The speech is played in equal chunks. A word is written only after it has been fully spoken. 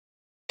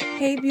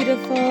Hey,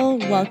 beautiful.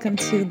 Welcome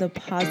to the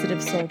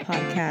Positive Soul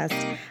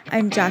Podcast.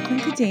 I'm Jacqueline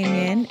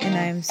Kadamian, and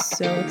I'm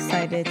so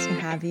excited to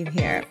have you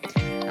here.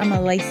 I'm a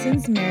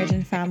licensed marriage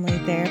and family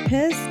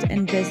therapist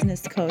and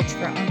business coach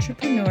for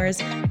entrepreneurs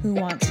who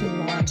want to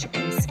launch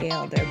and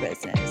scale their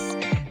business.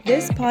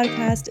 This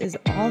podcast is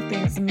all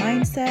things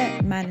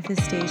mindset,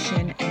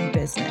 manifestation, and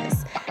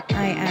business.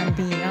 I am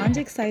beyond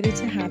excited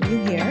to have you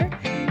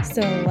here.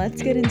 So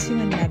let's get into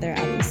another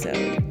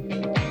episode.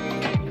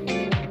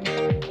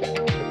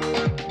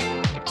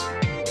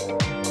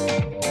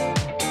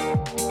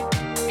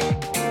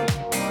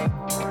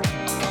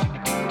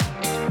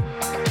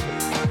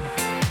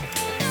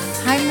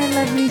 Hi, my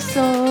lovely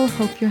soul.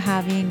 Hope you're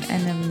having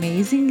an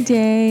amazing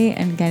day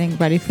and getting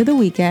ready for the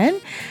weekend.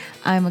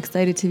 I'm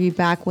excited to be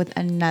back with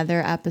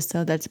another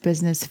episode that's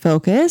business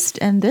focused.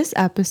 And this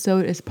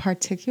episode is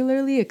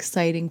particularly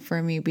exciting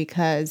for me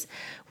because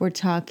we're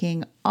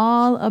talking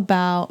all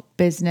about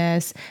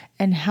business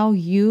and how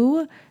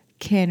you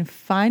can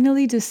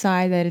finally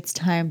decide that it's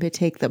time to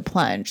take the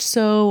plunge.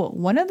 So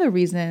one of the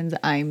reasons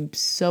I'm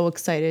so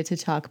excited to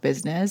talk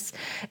business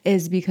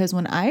is because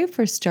when I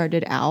first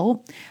started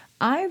out,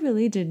 I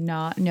really did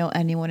not know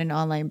anyone in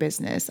online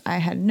business. I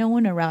had no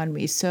one around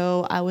me.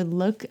 So I would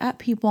look at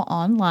people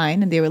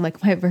online and they were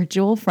like my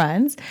virtual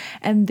friends,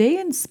 and they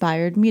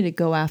inspired me to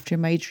go after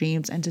my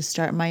dreams and to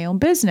start my own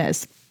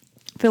business.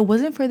 If it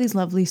wasn't for these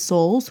lovely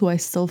souls who I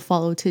still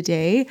follow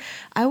today,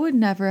 I would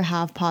never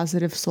have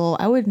Positive Soul.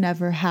 I would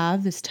never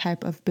have this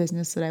type of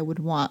business that I would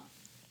want.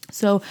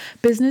 So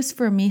business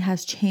for me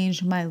has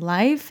changed my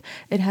life.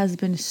 It has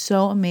been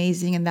so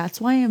amazing. And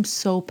that's why I'm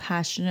so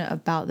passionate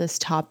about this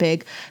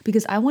topic,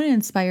 because I want to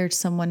inspire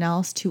someone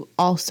else to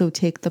also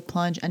take the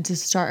plunge and to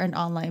start an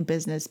online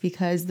business,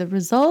 because the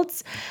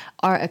results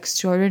are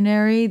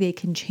extraordinary. They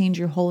can change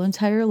your whole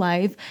entire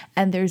life.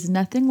 And there's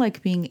nothing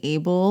like being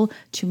able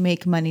to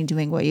make money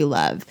doing what you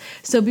love.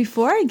 So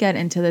before I get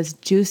into this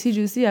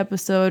juicy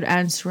episode,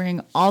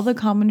 answering all the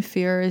common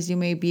fears you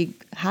may be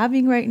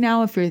having right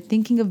now, if you're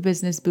thinking of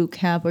business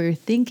bootcamp or you're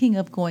thinking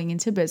of going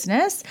into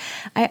business,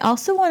 I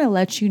also want to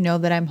let you know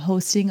that I'm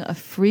hosting a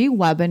free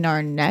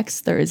webinar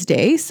next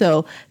Thursday.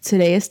 So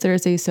today is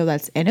Thursday, so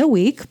that's in a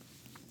week.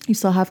 You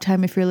still have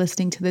time if you're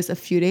listening to this a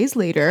few days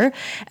later.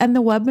 And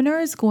the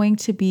webinar is going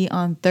to be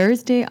on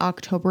Thursday,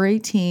 October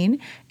 18.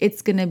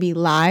 It's going to be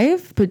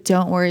live, but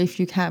don't worry if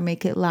you can't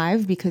make it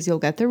live because you'll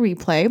get the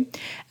replay.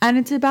 And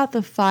it's about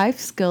the 5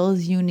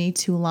 skills you need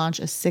to launch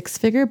a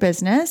 6-figure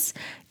business,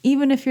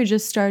 even if you're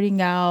just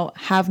starting out,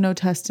 have no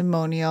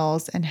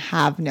testimonials, and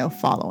have no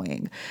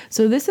following.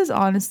 So this is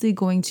honestly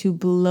going to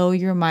blow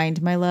your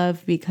mind, my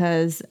love,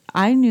 because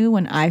I knew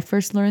when I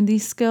first learned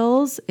these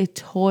skills, it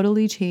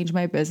totally changed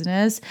my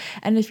business.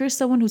 And if you're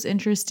someone who's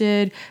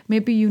interested,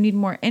 maybe you need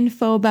more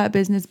info about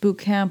Business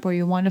Bootcamp, or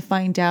you want to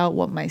find out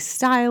what my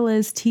style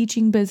is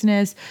teaching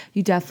business,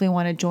 you definitely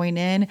want to join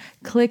in.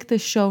 Click the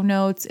show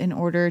notes in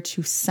order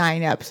to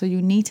sign up. So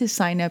you need to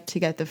sign up to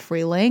get the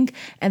free link,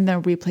 and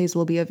then replays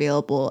will be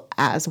available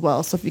as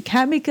well. So if you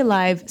can't make it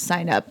live,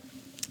 sign up.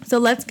 So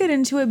let's get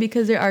into it,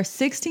 because there are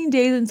 16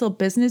 days until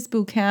Business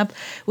Bootcamp,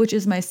 which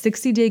is my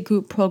 60-day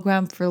group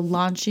program for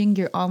launching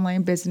your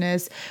online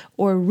business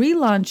or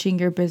relaunching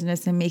your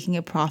business and making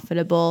it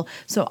profitable.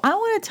 So I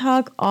want to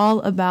talk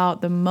all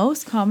about the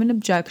most common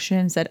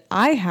objections that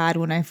I had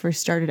when I first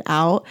started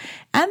out,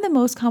 and the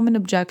most common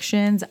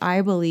objections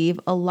I believe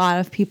a lot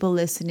of people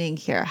listening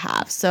here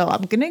have. So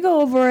I'm going to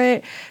go over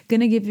it, going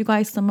to give you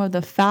guys some of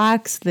the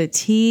facts, the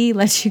tea,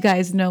 let you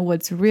guys know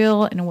what's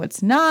real and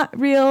what's not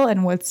real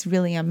and what's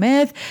really a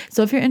myth.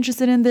 So if you're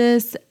interested in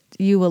this,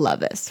 you will love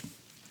this.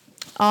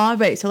 All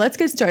right, so let's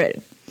get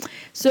started.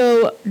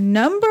 So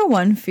number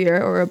one fear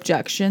or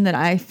objection that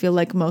I feel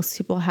like most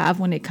people have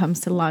when it comes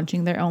to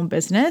launching their own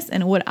business,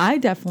 and what I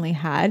definitely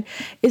had,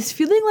 is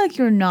feeling like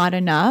you're not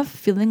enough,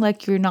 feeling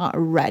like you're not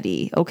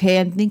ready, okay,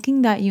 and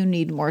thinking that you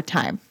need more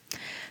time.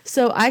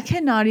 So I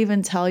cannot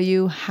even tell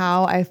you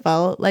how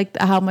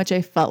much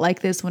I felt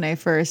like this when I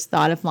first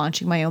thought of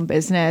launching my own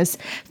business.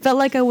 Felt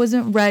like I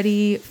wasn't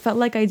ready, felt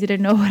like I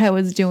didn't know what I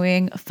was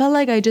doing, felt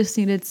like I just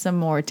needed some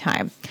more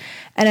time.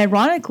 And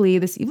ironically,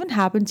 this even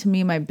happened to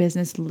me in my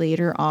business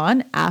later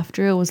on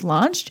after it was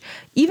launched.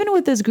 Even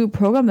with this group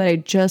program that I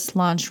just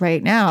launched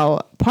right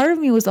now, part of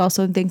me was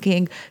also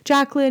thinking,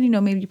 Jacqueline,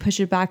 maybe push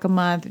it back a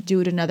month,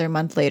 do it another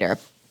month later.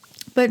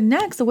 But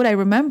next, what I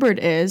remembered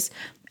is,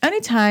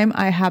 anytime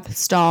I have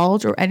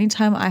stalled or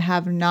anytime I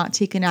have not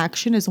taken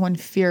action is when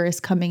fear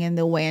is coming in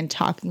the way and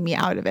talking me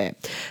out of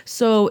it.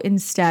 So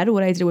instead,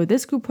 what I did with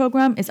this group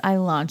program is I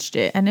launched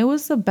it, and it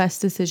was the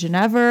best decision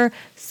ever.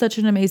 Such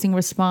an amazing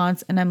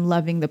response, and I'm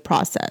loving the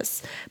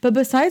process. But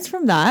besides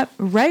from that,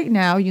 right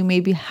now you may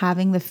be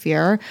having the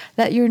fear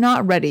that you're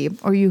not ready,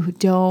 or you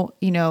don't,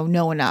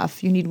 know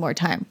enough. You need more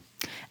time.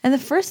 And the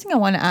first thing I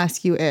want to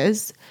ask you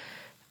is,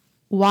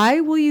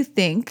 why will you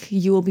think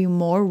you will be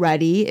more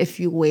ready if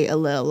you wait a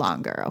little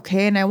longer?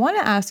 Okay. And I want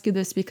to ask you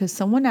this because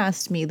someone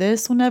asked me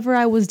this whenever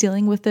I was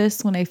dealing with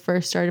this when I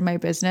first started my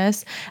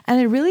business.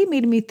 And it really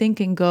made me think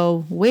and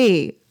go,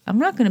 wait, I'm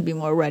not going to be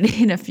more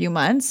ready in a few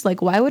months.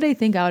 Like, why would I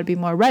think I would be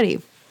more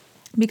ready?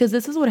 Because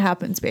this is what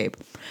happens, babe.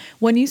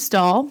 When you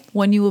stall,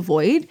 when you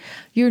avoid,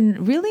 you're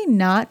really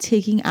not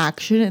taking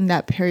action in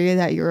that period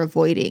that you're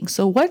avoiding.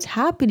 So what's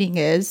happening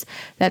is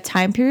that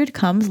time period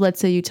comes. Let's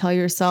say you tell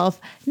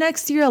yourself,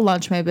 next year I'll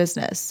launch my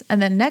business.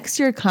 And then next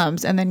year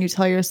comes and then you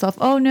tell yourself,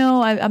 oh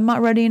no, I'm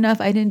not ready enough.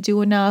 I didn't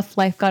do enough.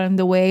 Life got in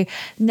the way.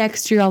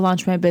 Next year I'll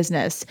launch my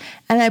business.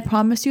 And I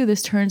promise you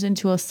this turns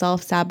into a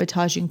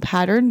self-sabotaging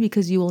pattern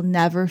because you will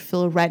never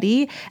feel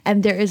ready.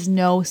 And there is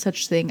no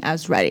such thing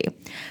as ready.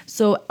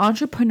 So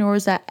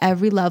entrepreneurs at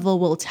every level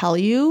will tell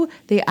you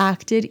they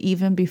acted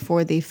even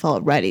before they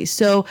felt ready.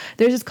 So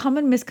there's this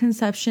common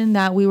misconception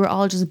that we were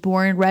all just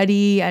born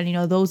ready. And,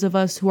 those of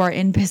us who are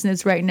in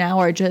business right now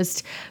are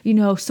just,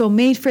 so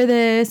made for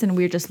this and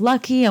we're just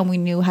lucky and we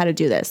knew how to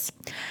do this.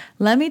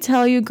 Let me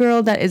tell you,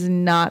 girl, that is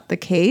not the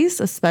case,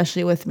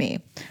 especially with me.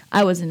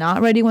 I was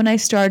not ready when I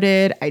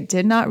started. I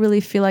did not really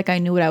feel like I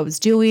knew what I was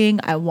doing.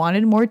 I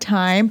wanted more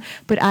time,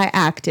 but I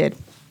acted.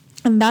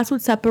 And that's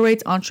what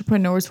separates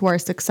entrepreneurs who are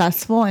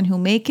successful and who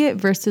make it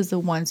versus the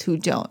ones who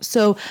don't.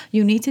 So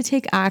you need to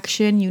take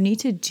action. You need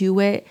to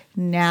do it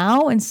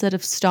now instead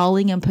of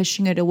stalling and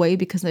pushing it away,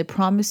 because I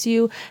promise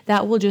you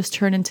that will just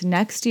turn into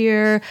next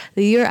year,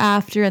 the year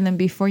after, and then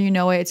before you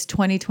know it, it's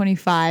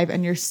 2025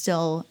 and you're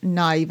still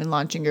not even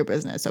launching your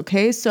business.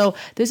 Okay. So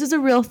this is a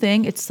real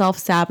thing. It's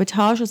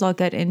self-sabotage, as I'll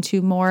get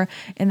into more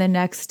in the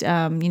next,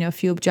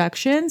 few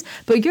objections,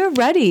 but you're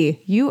ready.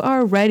 You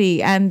are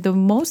ready. And the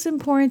most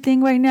important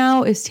thing right now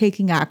is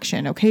taking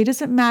action. Okay. It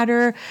doesn't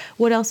matter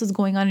what else is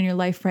going on in your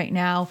life right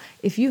now.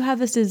 If you have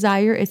this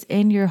desire, it's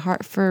in your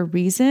heart for a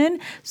reason.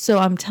 So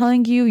I'm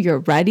telling you, you're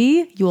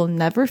ready. You will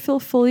never feel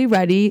fully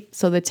ready.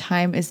 So the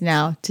time is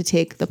now to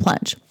take the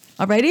plunge.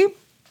 Alrighty?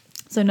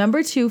 So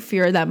number 2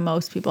 fear that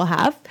most people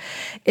have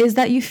is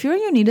that you fear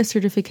you need a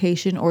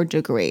certification or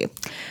degree.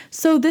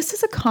 So this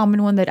is a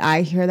common one that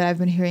I hear, that I've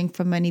been hearing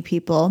from many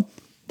people.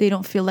 They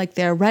don't feel like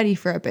they're ready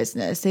for a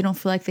business. They don't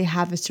feel like they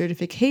have a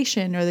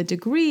certification or the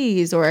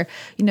degrees, or,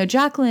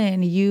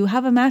 Jacqueline, you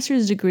have a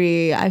master's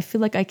degree. I feel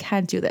like I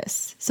can't do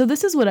this. So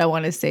this is what I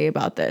want to say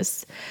about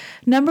this.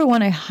 Number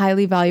 1, I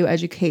highly value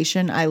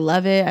education. I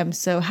love it. I'm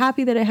so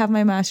happy that I have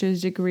my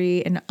master's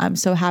degree, and I'm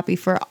so happy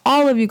for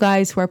all of you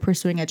guys who are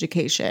pursuing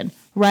education,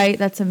 right?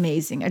 That's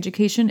amazing.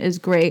 Education is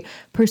great.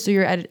 Pursue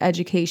your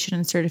education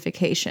and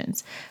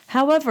certifications.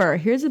 However,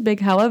 here's a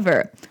big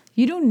however.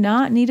 You do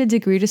not need a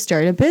degree to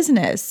start a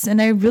business. And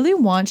I really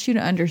want you to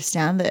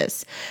understand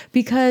this,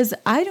 because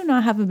I do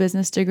not have a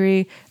business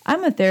degree.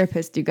 I'm a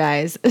therapist, you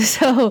guys.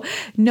 So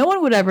no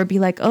one would ever be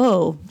like,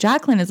 oh,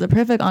 Jacqueline is a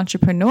perfect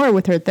entrepreneur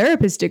with her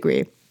therapist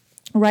degree.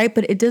 Right?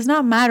 But it does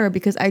not matter,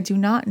 because I do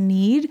not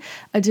need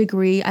a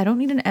degree. I don't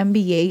need an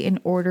MBA in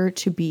order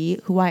to be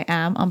who I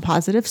am on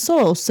Positive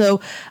Soul. So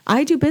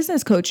I do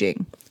business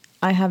coaching.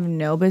 I have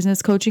no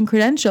business coaching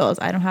credentials.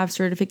 I don't have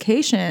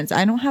certifications.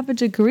 I don't have a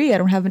degree. I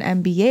don't have an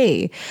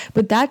MBA,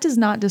 but that does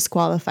not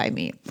disqualify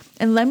me.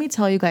 And let me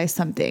tell you guys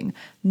something.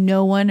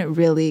 No one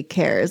really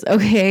cares.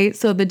 Okay.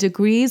 So the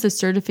degrees, the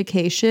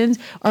certifications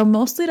are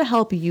mostly to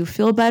help you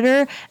feel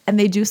better, and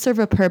they do serve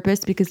a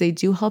purpose because they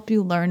do help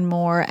you learn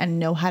more and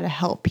know how to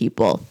help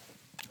people.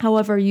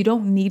 However, you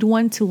don't need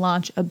one to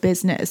launch a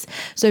business.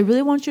 So I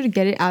really want you to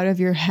get it out of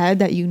your head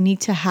that you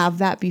need to have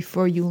that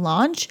before you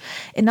launch.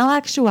 In all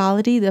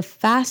actuality, the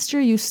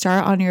faster you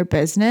start on your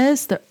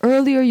business, the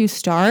earlier you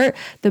start,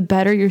 the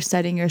better you're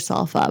setting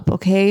yourself up.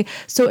 Okay.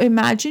 So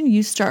imagine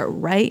you start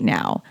right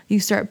now. You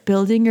start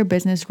building your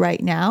business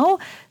right now.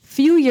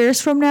 Few years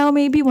from now,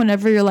 maybe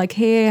whenever you're like,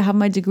 hey, I have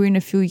my degree in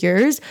a few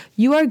years,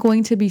 you are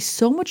going to be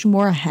so much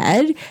more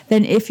ahead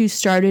than if you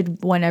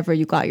started whenever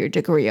you got your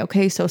degree.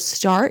 Okay. So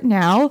start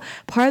now.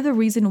 Part of the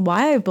reason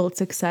why I've built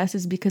success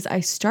is because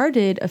I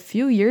started a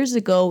few years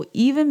ago,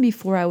 even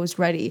before I was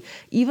ready,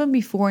 even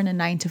before in a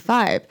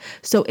 9-to-5.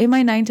 So in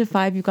my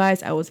 9-to-5, you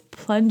guys, I was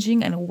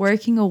plunging and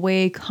working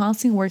away,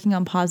 constantly working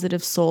on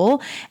Positive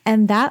Soul.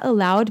 And that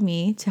allowed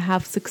me to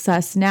have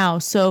success now.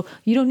 So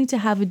you don't need to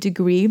have a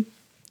degree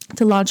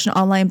to launch an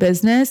online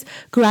business.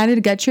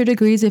 Granted, get your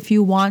degrees if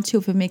you want to,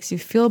 if it makes you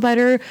feel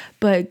better,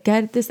 but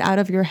get this out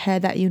of your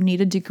head that you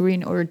need a degree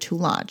in order to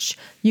launch.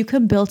 You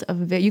can build a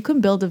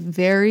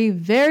very,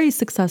 very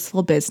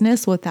successful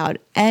business without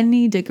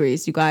any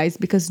degrees, you guys,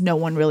 because no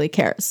one really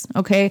cares.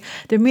 Okay.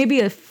 There may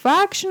be a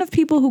fraction of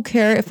people who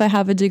care if I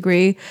have a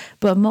degree,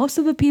 but most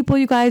of the people,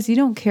 you guys, you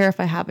don't care if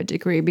I have a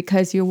degree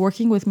because you're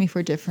working with me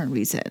for different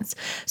reasons.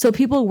 So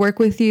people work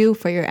with you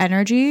for your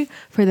energy,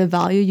 for the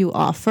value you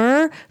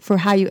offer, for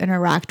how you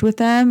interact with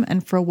them,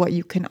 and for what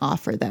you can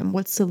offer them,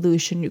 what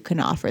solution you can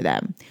offer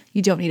them.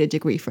 You don't need a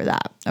degree for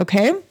that.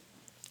 Okay.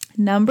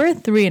 Number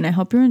 3, and I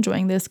hope you're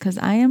enjoying this because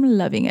I am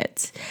loving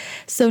it.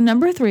 So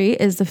number 3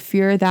 is the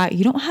fear that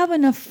you don't have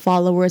enough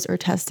followers or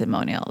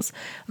testimonials.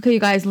 Okay, you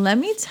guys, let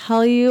me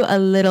tell you a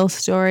little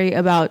story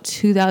about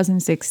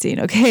 2016.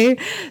 Okay.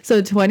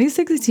 So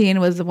 2016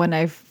 was when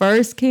I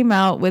first came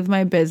out with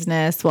my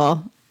business.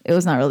 Well, it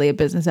was not really a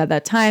business at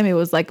that time. It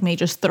was like me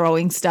just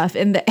throwing stuff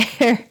in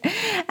the air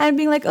and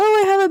being like,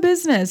 oh, I have a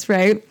business,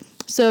 right?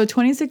 So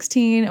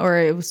 2016, or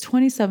it was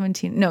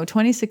 2017, no,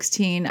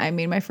 2016, I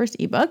made my first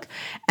ebook.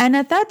 And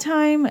at that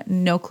time,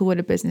 no clue what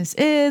a business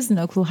is,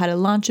 no clue how to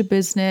launch a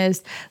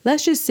business.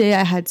 Let's just say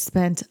I had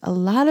spent a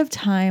lot of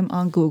time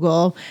on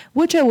Google,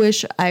 which I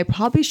wish I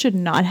probably should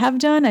not have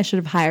done. I should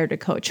have hired a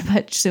coach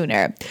much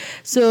sooner.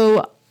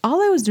 So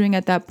all I was doing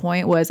at that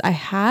point was I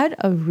had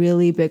a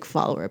really big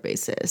follower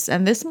basis.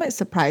 And this might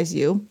surprise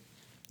you.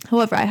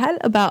 However, I had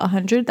about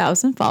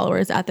 100,000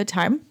 followers at the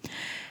time.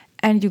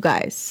 And you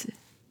guys,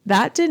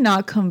 that did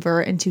not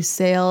convert into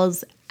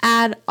sales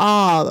at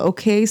all.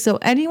 Okay. So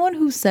anyone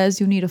who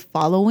says you need a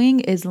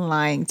following is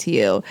lying to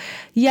you.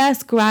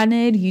 Yes,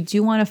 granted, you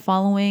do want a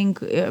following.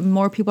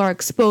 More people are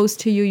exposed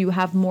to you. You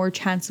have more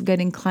chance of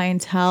getting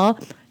clientele.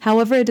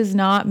 However, it does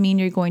not mean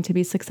you're going to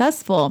be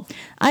successful.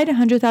 I had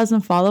 100,000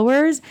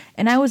 followers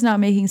and I was not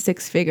making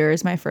six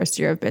figures my first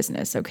year of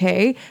business,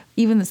 okay?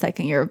 Even the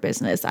second year of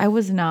business, I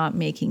was not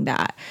making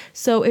that.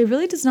 So it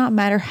really does not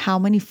matter how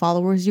many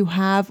followers you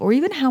have or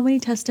even how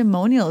many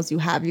testimonials you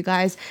have, you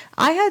guys.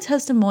 I had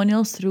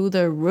testimonials through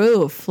the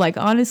roof. Like,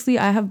 honestly,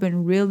 I have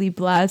been really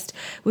blessed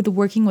with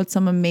working with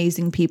some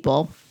amazing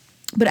people.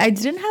 But I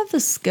didn't have the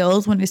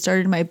skills when I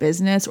started my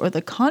business or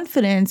the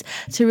confidence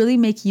to really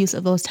make use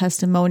of those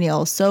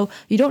testimonials. So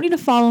you don't need a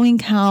following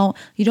count.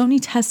 You don't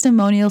need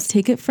testimonials.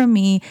 Take it from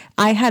me.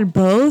 I had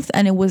both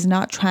and it was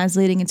not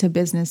translating into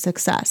business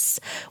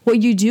success.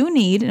 What you do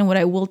need, and what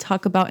I will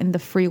talk about in the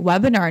free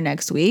webinar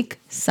next week,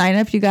 sign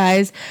up you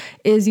guys,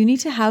 is you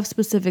need to have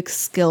specific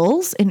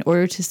skills in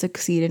order to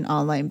succeed in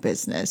online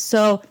business.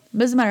 So it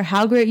doesn't matter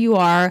how great you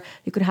are.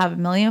 You could have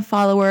 1 million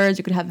followers.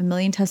 You could have 1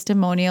 million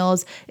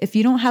testimonials. If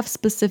you don't have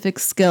specific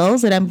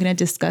skills that I'm going to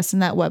discuss in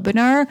that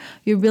webinar,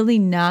 you're really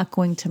not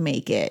going to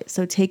make it.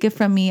 So take it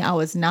from me. I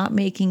was not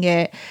making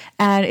it.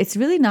 And it's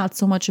really not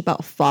so much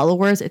about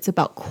followers. It's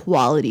about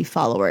quality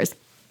followers.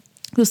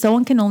 So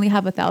someone can only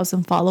have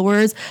 1,000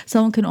 followers.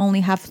 Someone can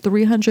only have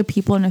 300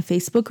 people in a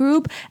Facebook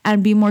group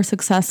and be more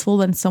successful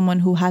than someone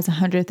who has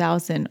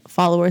 100,000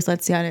 followers,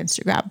 let's say on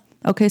Instagram.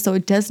 Okay, so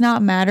it does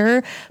not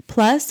matter.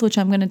 Plus, which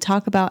I'm going to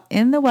talk about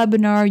in the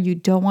webinar, you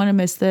don't want to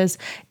miss this,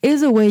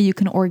 is a way you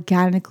can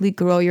organically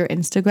grow your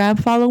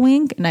Instagram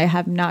following. And I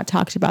have not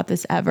talked about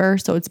this ever.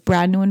 So it's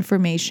brand new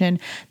information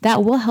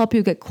that will help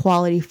you get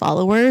quality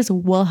followers,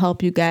 will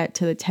help you get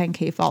to the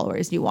 10K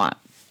followers you want.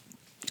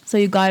 So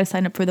you got to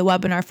sign up for the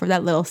webinar for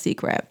that little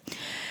secret.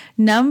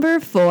 Number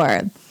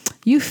 4.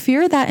 You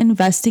fear that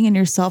investing in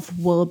yourself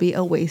will be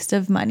a waste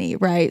of money,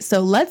 right? So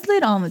let's lay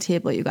it on the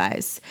table, you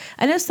guys.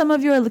 I know some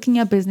of you are looking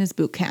at Business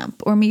Bootcamp,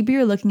 or maybe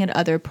you're looking at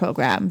other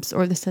programs,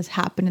 or this has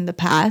happened in the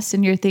past,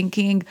 and you're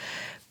thinking,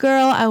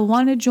 girl, I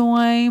want to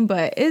join,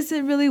 but is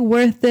it really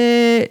worth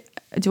it?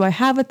 Do I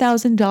have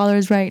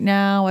 $1,000 right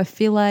now? I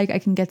feel like I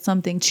can get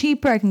something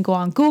cheaper. I can go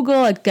on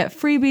Google, I can get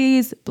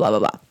freebies, blah, blah,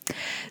 blah.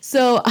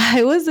 So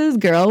I was this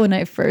girl when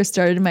I first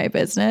started my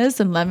business,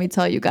 and let me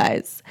tell you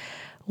guys,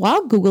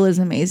 while Google is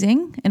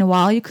amazing and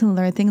while you can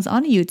learn things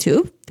on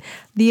YouTube,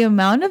 the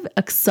amount of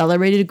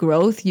accelerated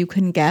growth you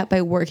can get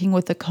by working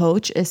with a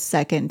coach is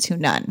second to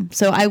none.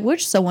 So I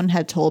wish someone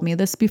had told me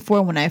this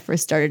before when I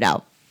first started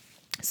out.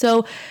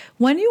 So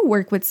when you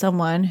work with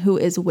someone who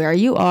is where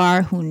you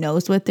are, who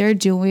knows what they're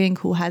doing,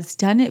 who has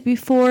done it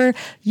before,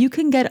 you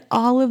can get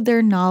all of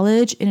their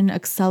knowledge in an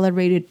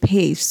accelerated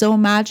pace. So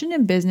imagine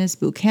in Business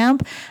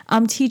Bootcamp,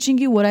 I'm teaching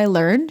you what I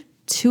learned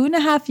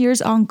 2.5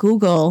 years on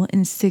Google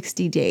in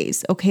 60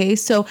 days. Okay.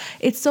 So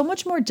it's so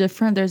much more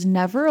different. There's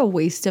never a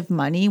waste of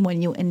money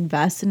when you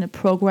invest in a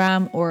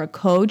program or a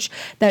coach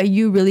that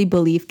you really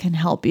believe can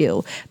help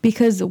you,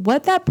 because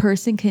what that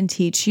person can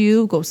teach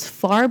you goes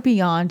far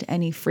beyond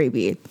any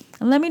freebie.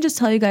 And let me just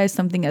tell you guys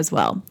something as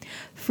well.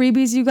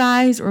 Freebies, you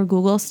guys, or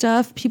Google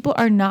stuff, people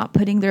are not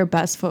putting their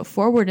best foot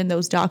forward in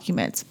those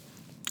documents.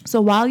 So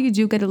while you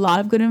do get a lot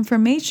of good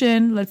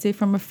information, let's say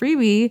from a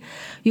freebie,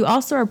 you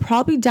also are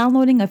probably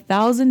downloading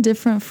 1,000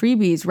 different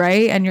freebies,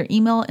 right? And your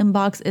email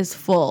inbox is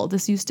full.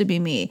 This used to be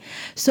me.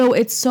 So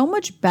it's so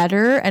much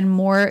better and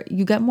more,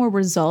 you get more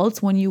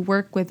results when you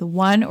work with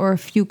one or a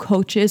few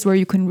coaches where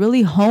you can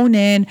really hone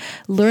in,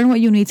 learn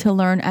what you need to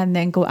learn, and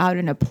then go out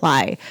and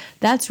apply.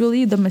 That's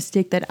really the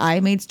mistake that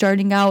I made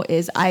starting out,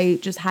 is I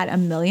just had a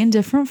million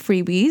different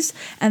freebies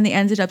and they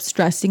ended up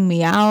stressing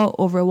me out,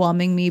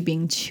 overwhelming me,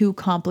 being too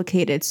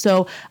complicated.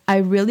 So I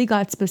really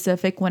got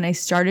specific when I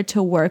started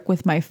to work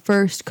with my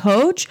first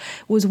coach,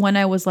 was when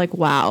I was like,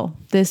 wow,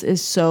 this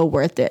is so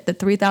worth it. The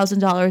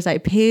 $3,000 I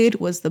paid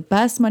was the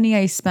best money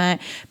I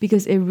spent,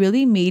 because it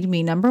really made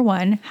me, number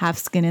one, have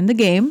skin in the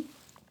game.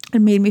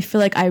 It made me feel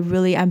like I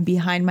really am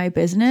behind my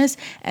business.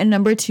 And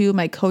number two,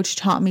 my coach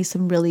taught me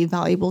some really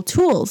valuable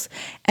tools.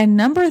 And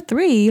number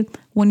three,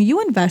 when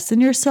you invest in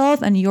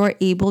yourself and you're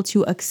able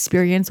to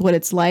experience what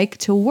it's like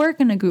to work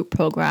in a group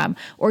program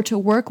or to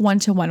work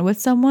one-to-one with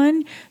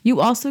someone,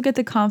 you also get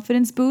the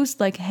confidence boost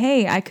like,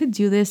 hey, I could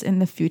do this in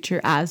the future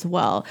as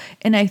well.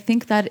 And I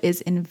think that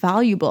is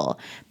invaluable,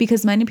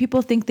 because many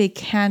people think they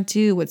can't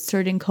do what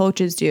certain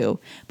coaches do.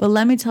 But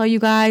let me tell you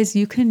guys,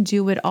 you can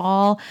do it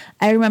all.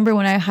 I remember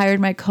when I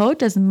hired my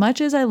coach, as much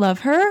as I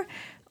love her,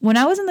 when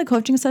I was in the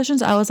coaching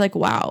sessions, I was like,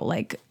 wow,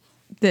 like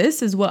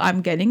this is what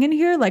I'm getting in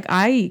here. Like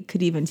I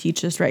could even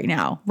teach this right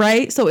now,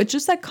 right? So it's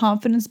just that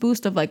confidence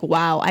boost of like,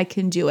 wow, I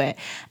can do it.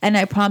 And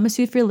I promise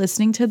you, if you're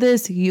listening to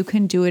this, you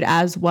can do it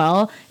as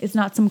well. It's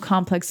not some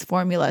complex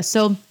formula.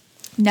 So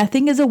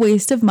nothing is a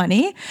waste of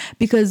money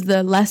because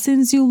the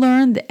lessons you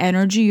learn, the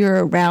energy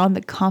you're around,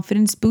 the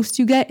confidence boost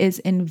you get is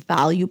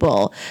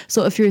invaluable.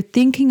 So if you're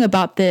thinking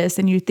about this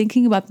and you're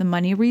thinking about the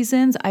money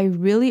reasons, I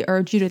really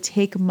urge you to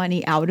take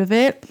money out of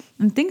it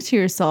and think to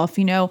yourself,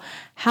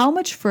 how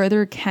much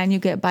further can you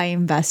get by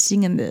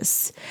investing in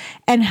this?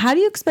 And how do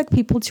you expect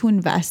people to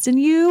invest in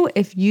you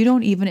if you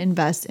don't even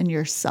invest in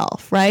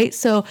yourself, right?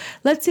 So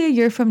let's say a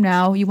year from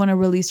now, you want to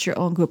release your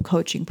own group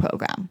coaching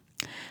program.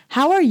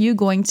 How are you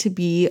going to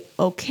be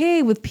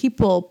okay with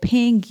people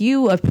paying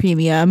you a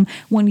premium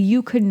when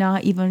you could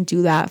not even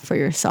do that for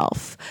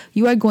yourself?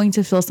 You are going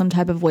to feel some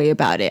type of way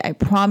about it. I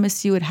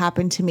promise you, it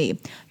happened to me.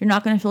 You're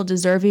not going to feel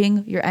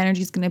deserving. Your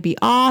energy is going to be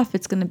off.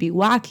 It's going to be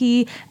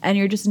wacky. And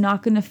you're just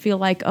not going to feel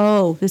like,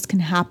 oh, this can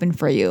happen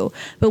for you.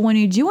 But when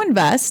you do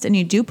invest and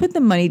you do put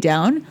the money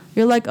down,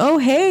 you're like, oh,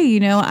 hey,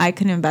 I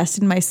can invest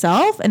in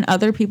myself and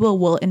other people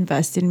will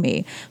invest in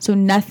me. So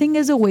nothing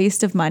is a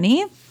waste of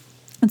money.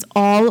 It's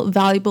all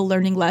valuable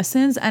learning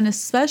lessons. And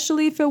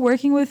especially if you're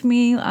working with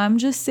me, I'm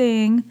just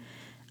saying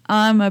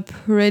I'm a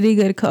pretty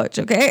good coach,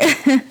 okay?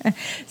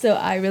 So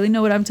I really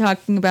know what I'm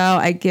talking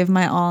about. I give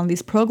my all in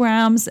these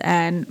programs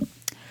and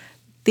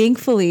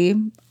thankfully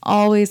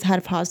always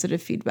had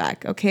positive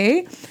feedback,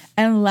 okay?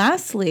 And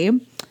last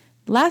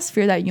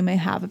fear that you may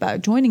have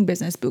about joining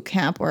Business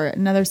Bootcamp or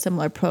another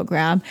similar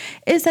program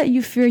is that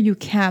you fear you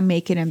can't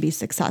make it and be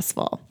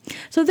successful.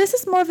 So this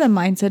is more of a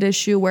mindset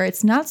issue where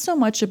it's not so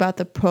much about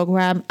the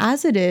program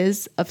as it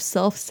is of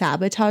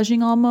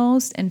self-sabotaging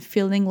almost and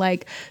feeling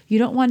like you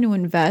don't want to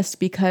invest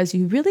because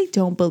you really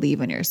don't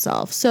believe in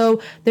yourself.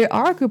 So there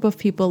are a group of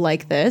people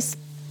like this,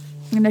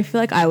 and I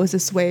feel like I was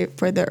this way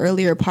for the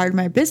earlier part of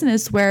my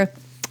business where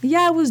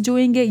I was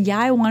doing it.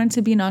 I wanted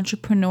to be an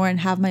entrepreneur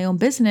and have my own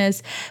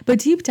business. But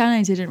deep down,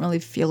 I didn't really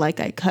feel like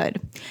I could.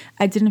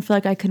 I didn't feel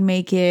like I could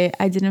make it.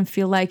 I didn't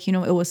feel like, it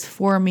was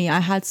for me. I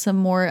had some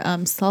more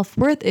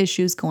self-worth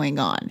issues going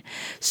on.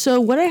 So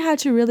what I had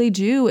to really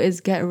do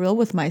is get real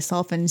with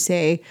myself and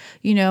say,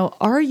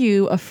 are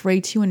you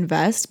afraid to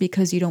invest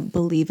because you don't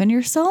believe in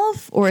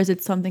yourself? Or is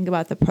it something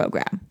about the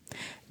program?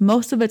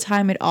 Most of the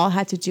time, it all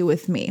had to do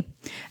with me.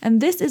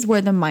 And this is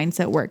where the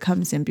mindset work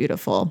comes in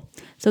beautiful.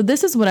 So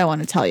this is what I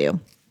want to tell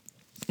you.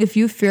 If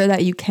you fear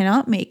that you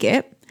cannot make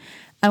it,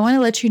 I want to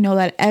let you know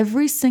that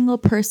every single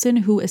person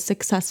who is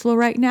successful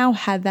right now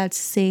had that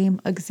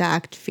same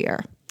exact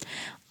fear.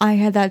 I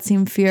had that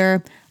same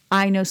fear.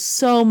 I know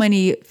so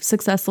many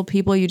successful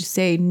people, you just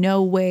say,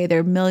 no way,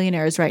 they're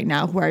millionaires right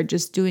now who are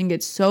just doing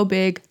it so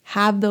big,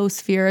 have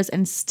those fears,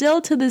 and still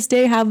to this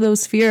day have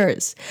those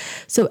fears.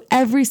 So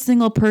every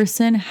single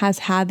person has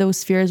had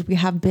those fears. We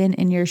have been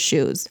in your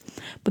shoes.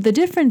 But the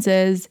difference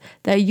is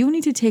that you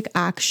need to take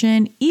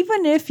action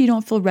even if you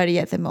don't feel ready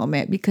at the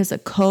moment, because a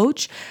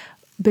coach,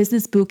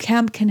 Business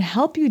Bootcamp can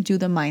help you do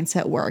the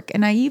mindset work.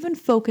 And I even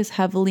focus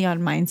heavily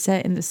on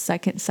mindset in the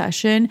second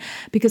session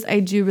because I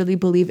do really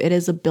believe it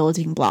is a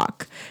building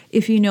block.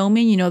 If you know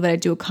me, you know that I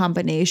do a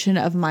combination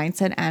of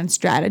mindset and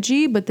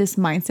strategy, but this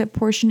mindset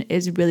portion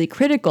is really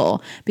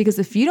critical because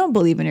if you don't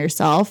believe in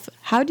yourself,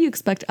 how do you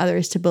expect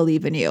others to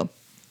believe in you?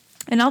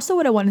 And also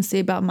what I want to say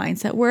about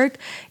mindset work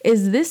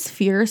is this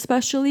fear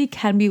especially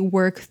can be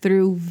worked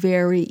through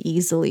very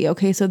easily.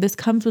 Okay, so this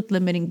comes with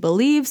limiting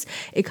beliefs.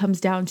 It comes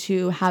down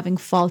to having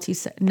faulty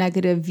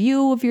negative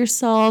view of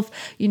yourself,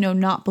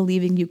 not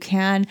believing you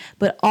can,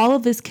 but all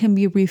of this can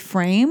be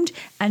reframed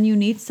and you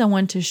need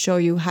someone to show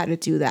you how to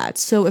do that.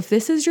 So if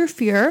this is your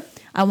fear,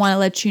 I want to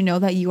let you know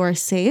that you are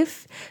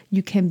safe.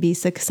 You can be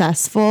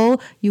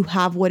successful. You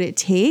have what it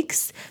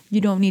takes.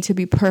 You don't need to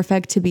be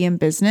perfect to be in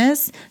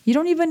business. You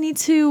don't even need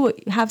to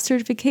have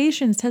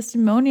certifications,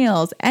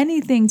 testimonials,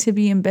 anything to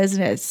be in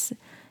business.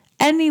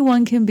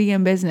 Anyone can be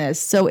in business.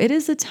 So it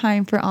is a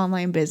time for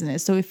online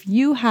business. So if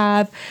you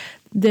have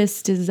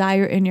this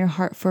desire in your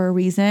heart for a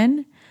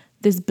reason,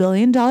 this $1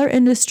 billion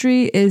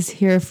industry is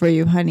here for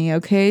you, honey.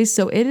 Okay.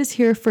 So it is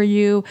here for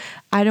you.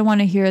 I don't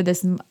want to hear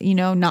this,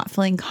 not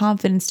feeling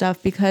confident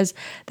stuff because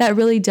that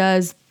really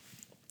does,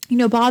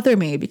 bother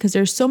me because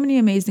there's so many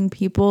amazing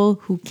people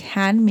who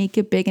can make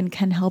it big and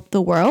can help the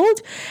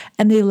world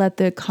and they let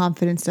the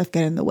confidence stuff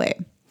get in the way.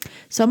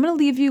 So I'm going to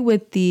leave you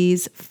with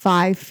these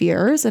 5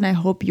 fears, and I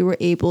hope you were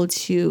able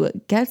to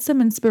get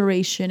some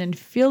inspiration and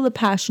feel the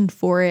passion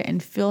for it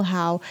and feel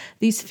how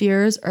these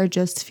fears are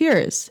just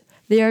fears.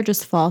 They are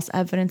just false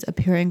evidence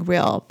appearing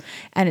real,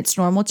 and it's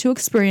normal to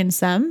experience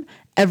them.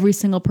 Every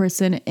single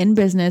person in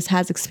business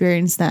has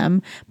experienced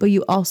them, but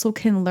you also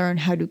can learn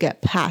how to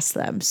get past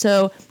them.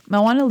 So I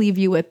want to leave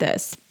you with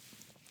this.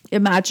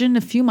 Imagine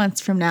a few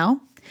months from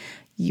now,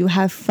 you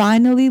have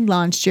finally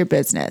launched your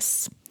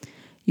business.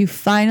 You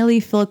finally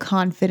feel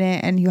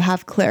confident and you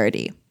have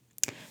clarity.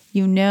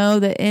 You know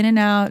the in and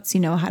outs, you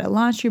know how to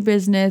launch your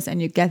business,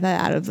 and you get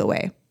that out of the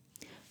way.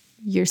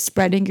 You're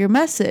spreading your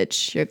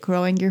message. You're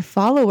growing your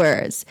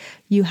followers.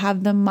 You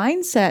have the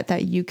mindset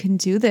that you can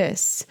do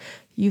this.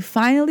 You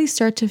finally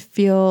start to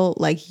feel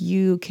like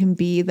you can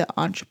be the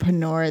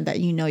entrepreneur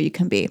that you know you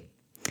can be.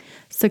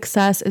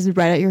 Success is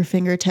right at your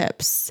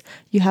fingertips.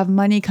 You have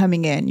money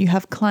coming in. You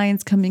have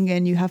clients coming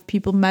in. You have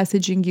people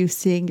messaging you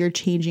saying you're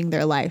changing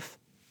their life.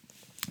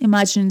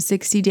 Imagine in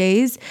 60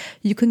 days,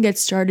 you can get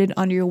started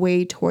on your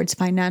way towards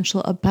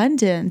financial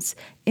abundance,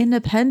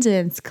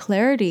 independence,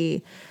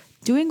 clarity,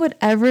 doing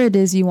whatever it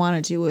is you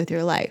want to do with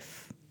your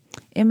life.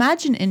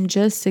 Imagine in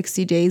just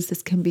 60 days,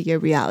 this can be your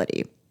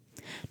reality.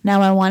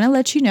 Now, I want to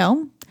let you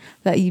know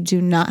that you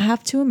do not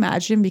have to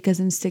imagine, because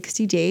in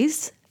 60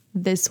 days,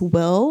 this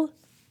will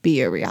be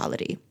your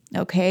reality.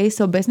 Okay,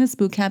 so Business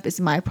Bootcamp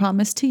is my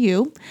promise to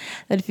you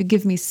that if you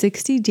give me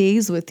 60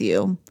 days with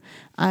you,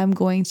 I'm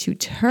going to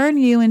turn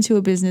you into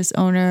a business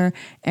owner,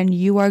 and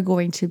you are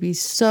going to be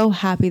so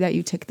happy that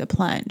you took the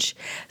plunge.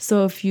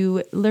 So if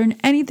you learn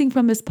anything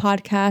from this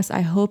podcast,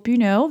 I hope you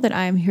know that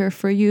I'm here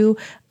for you.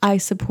 I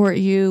support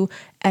you,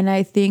 and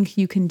I think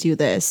you can do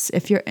this.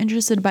 If you're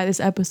interested by this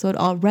episode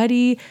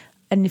already,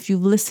 and if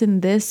you've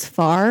listened this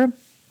far,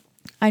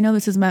 I know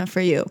this is meant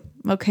for you.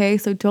 Okay,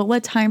 so don't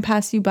let time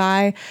pass you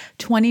by.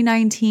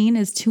 2019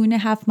 is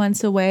 2.5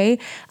 months away.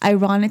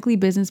 Ironically,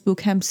 Business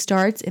Bootcamp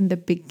starts in the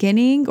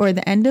beginning or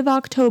the end of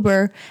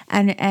October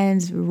and it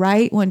ends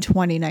right when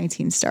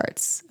 2019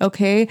 starts.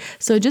 Okay,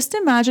 so just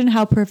imagine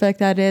how perfect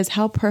that is,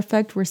 how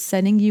perfect we're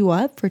setting you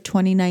up for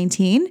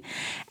 2019.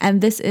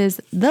 And this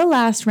is the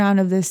last round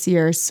of this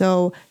year.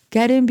 So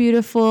get in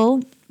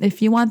beautiful.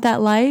 If you want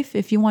that life,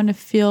 if you want to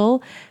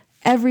feel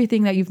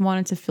everything that you've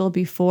wanted to feel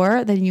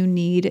before, then you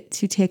need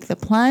to take the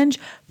plunge.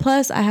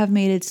 Plus, I have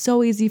made it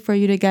so easy for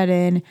you to get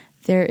in.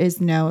 There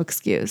is no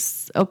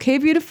excuse. Okay,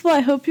 beautiful.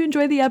 I hope you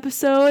enjoyed the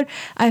episode.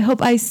 I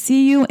hope I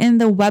see you in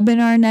the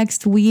webinar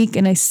next week,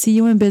 and I see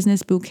you in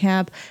Business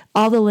Bootcamp.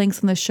 All the links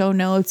in the show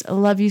notes. I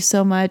love you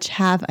so much.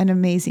 Have an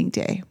amazing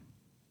day.